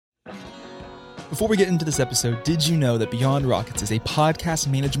Before we get into this episode, did you know that Beyond Rockets is a podcast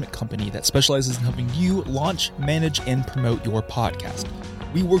management company that specializes in helping you launch, manage, and promote your podcast?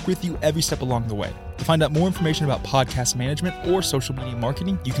 We work with you every step along the way. To find out more information about podcast management or social media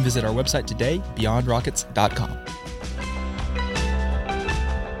marketing, you can visit our website today, beyondrockets.com.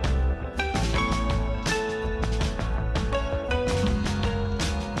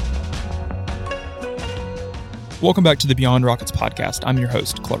 Welcome back to the Beyond Rockets podcast. I'm your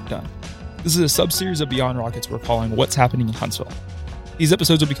host, Clark Dunn. This is a sub-series of Beyond Rockets we're calling What's Happening in Huntsville. These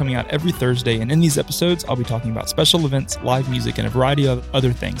episodes will be coming out every Thursday, and in these episodes, I'll be talking about special events, live music, and a variety of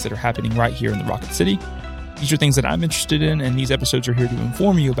other things that are happening right here in the Rocket City. These are things that I'm interested in, and these episodes are here to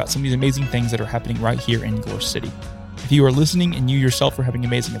inform you about some of these amazing things that are happening right here in your city. If you are listening and you yourself are having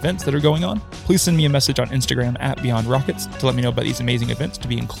amazing events that are going on, please send me a message on Instagram at Beyond Rockets to let me know about these amazing events to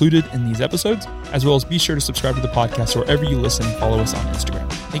be included in these episodes, as well as be sure to subscribe to the podcast wherever you listen and follow us on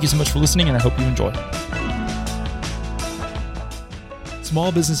Instagram. Thank you so much for listening, and I hope you enjoy.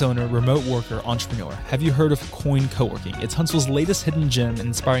 Small business owner, remote worker, entrepreneur. Have you heard of Coin Co-working? It's Huntsville's latest hidden gem and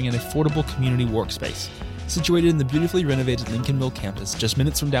inspiring an affordable community workspace. Situated in the beautifully renovated Lincoln Mill campus, just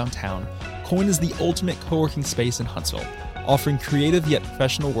minutes from downtown, Coin is the ultimate co-working space in Huntsville, offering creative yet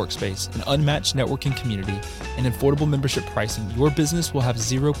professional workspace, an unmatched networking community, and affordable membership pricing. Your business will have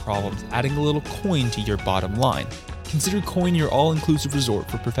zero problems adding a little coin to your bottom line. Consider Coin your all-inclusive resort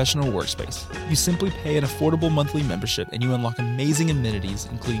for professional workspace. You simply pay an affordable monthly membership and you unlock amazing amenities,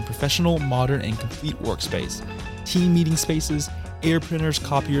 including professional, modern, and complete workspace, team meeting spaces, air printers,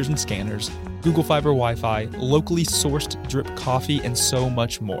 copiers, and scanners, Google Fiber Wi-Fi, locally sourced drip coffee, and so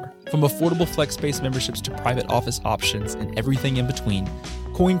much more. From affordable flex space memberships to private office options and everything in between,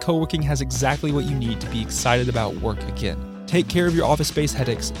 Coin Co-working has exactly what you need to be excited about work again. Take care of your office space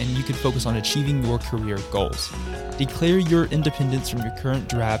headaches and you can focus on achieving your career goals. Declare your independence from your current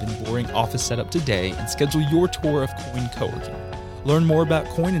drab and boring office setup today and schedule your tour of Coin Co-working. Learn more about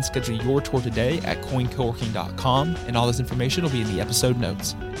Coin and schedule your tour today at coincoworking.com, and all this information will be in the episode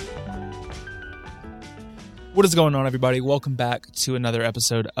notes. What is going on, everybody? Welcome back to another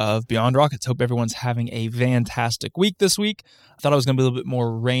episode of Beyond Rockets. Hope everyone's having a fantastic week this week. I thought it was going to be a little bit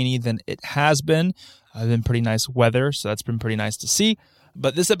more rainy than it has been. It's been pretty nice weather, so that's been pretty nice to see.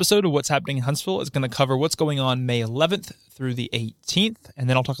 But this episode of What's Happening in Huntsville is going to cover what's going on May 11th through the 18th. And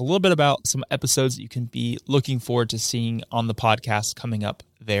then I'll talk a little bit about some episodes that you can be looking forward to seeing on the podcast coming up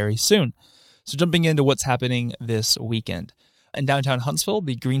very soon. So jumping into what's happening this weekend. In downtown Huntsville,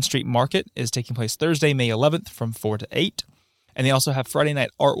 the Green Street Market is taking place Thursday, May 11th from 4 to 8. And they also have Friday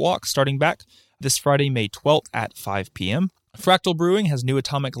Night Art Walk starting back this Friday, May 12th at 5 p.m. Fractal Brewing has New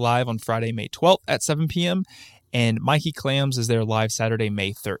Atomic live on Friday, May 12th at 7 p.m. And Mikey Clams is there live Saturday,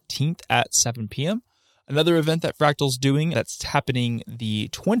 May 13th at 7 p.m. Another event that Fractal's doing that's happening the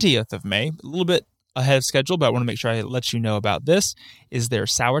 20th of May, a little bit ahead of schedule, but I want to make sure I let you know about this, is their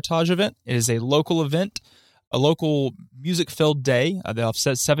Sourtage event. It is a local event, a local music-filled day. They'll have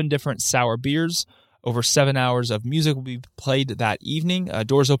 7 different sour beers. Over 7 hours of music will be played that evening.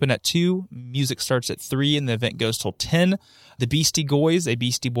 Doors open at 2. Music starts at 3, and the event goes till 10. The Beastie Boys, a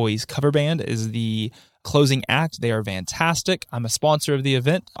Beastie Boys cover band, is the closing act. They are fantastic. I'm a sponsor of the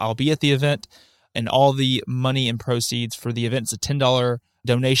event. I'll be at the event, and all the money and proceeds for the event is a $10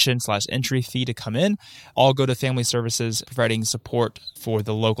 donation/entry fee to come in. All go to Family Services, providing support for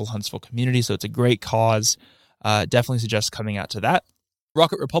the local Huntsville community. So it's a great cause. Definitely suggest coming out to that.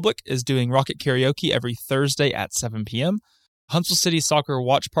 Rocket Republic is doing Rocket Karaoke every Thursday at 7 p.m. Huntsville City Soccer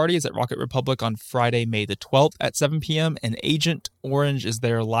Watch Party is at Rocket Republic on Friday, May the 12th at 7 p.m. And Agent Orange is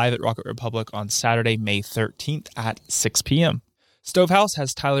there live at Rocket Republic on Saturday, May 13th at 6 p.m. Stovehouse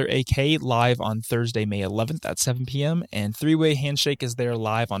has Tyler A.K. live on Thursday, May 11th at 7 p.m. And Three-Way Handshake is there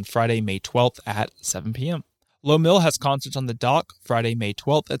live on Friday, May 12th at 7 p.m. Low Mill has concerts on the dock Friday, May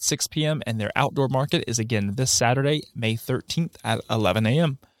 12th at 6 p.m. And their outdoor market is again this Saturday, May 13th at 11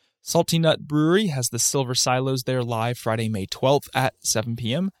 a.m. Salty Nut Brewery has the Silver Silos there live Friday, May 12th at 7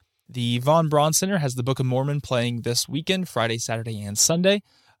 p.m. The Von Braun Center has the Book of Mormon playing this weekend, Friday, Saturday, and Sunday.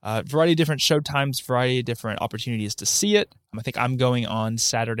 Variety of different show times, variety of different opportunities to see it. I think I'm going on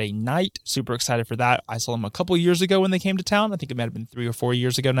Saturday night. Super excited for that. I saw them a couple years ago when they came to town. I think it might have been 3 or 4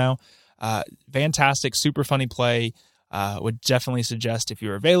 years ago now. Fantastic, super funny play. Would definitely suggest if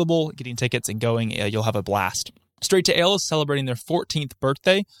you're available, getting tickets and going, you'll have a blast. Straight to Ale is celebrating their 14th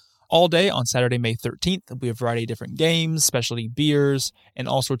birthday all day on Saturday, May 13th. There'll be a variety of different games, specialty beers, and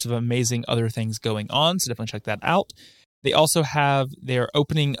all sorts of amazing other things going on. So definitely check that out. They also have their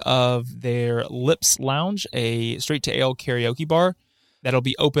opening of their Lips Lounge, a straight to ale karaoke bar that'll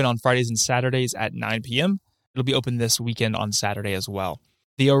be open on Fridays and Saturdays at 9 p.m. It'll be open this weekend on Saturday as well.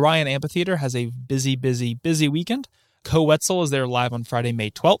 The Orion Amphitheater has a busy weekend. Co-Wetzel is there live on Friday, May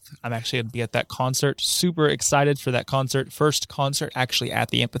 12th. I'm actually going to be at that concert. Super excited for that concert. First concert actually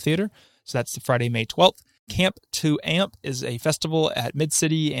at the amphitheater. So that's the Friday, May 12th. Camp to Amp is a festival at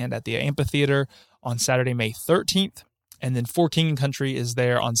Mid-City and at the amphitheater on Saturday, May 13th. And then For King and Country is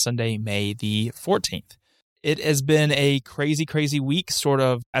there on Sunday, May the 14th. It has been a crazy week, sort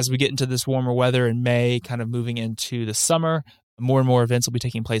of as we get into this warmer weather in May, kind of moving into the summer. More and more events will be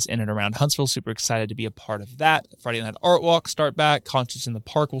taking place in and around Huntsville. Super excited to be a part of that. Friday Night Art Walk start back. Concerts in the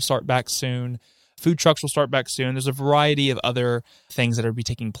Park will start back soon. Food trucks will start back soon. There's a variety of other things that will be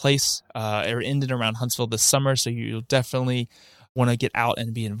taking place or in and around Huntsville this summer, so you'll definitely want to get out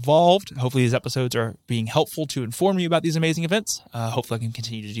and be involved. Hopefully these episodes are being helpful to inform you about these amazing events. Hopefully I can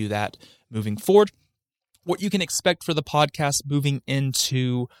continue to do that moving forward. What you can expect for the podcast moving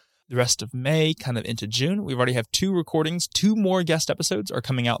into the rest of May, kind of into June. We've already have 2 recordings. 2 more guest episodes are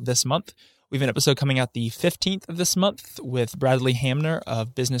coming out this month. We have an episode coming out the 15th of this month with Bradley Hamner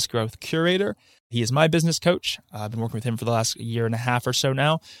of Business Growth Curator. He is my business coach. I've been working with him for the last year and a half or so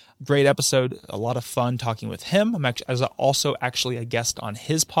now. Great episode. A lot of fun talking with him. I'm also actually a guest on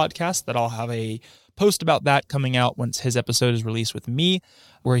his podcast that I'll have a post about that coming out once his episode is released with me,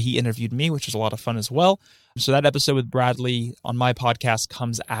 where he interviewed me, which was a lot of fun as well. So that episode with Bradley on my podcast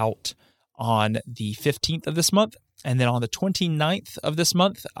comes out on the 15th of this month. And then on the 29th of this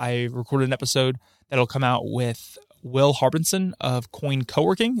month, I recorded an episode that'll come out with Will Harbinson of Coin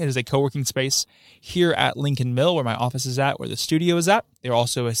Co-working. It is a co-working space here at Lincoln Mill, where my office is at, where the studio is at. They're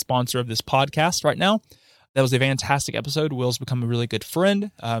also a sponsor of this podcast right now. That was a fantastic episode. Will's become a really good friend.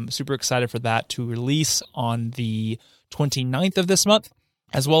 Super excited for that to release on the 29th of this month,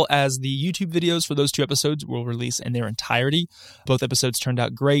 as well as the YouTube videos for those 2 episodes will release in their entirety. Both episodes turned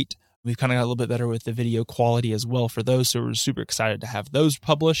out great. We've kind of got a little bit better with the video quality as well for those, so we're super excited to have those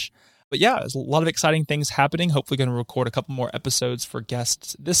published. But yeah, there's a lot of exciting things happening. Hopefully going to record a couple more episodes for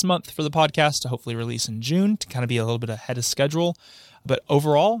guests this month for the podcast to hopefully release in June to kind of be a little bit ahead of schedule. But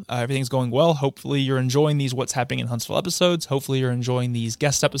overall, everything's going well. Hopefully you're enjoying these What's Happening in Huntsville episodes. Hopefully you're enjoying these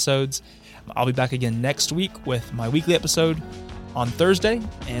guest episodes. I'll be back again next week with my weekly episode on Thursday,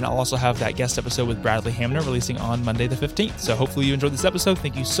 and I'll also have that guest episode with Bradley Hamner releasing on Monday the 15th. So hopefully you enjoyed this episode.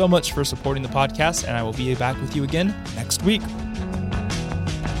 Thank you so much for supporting the podcast, and I will be back with you again next week.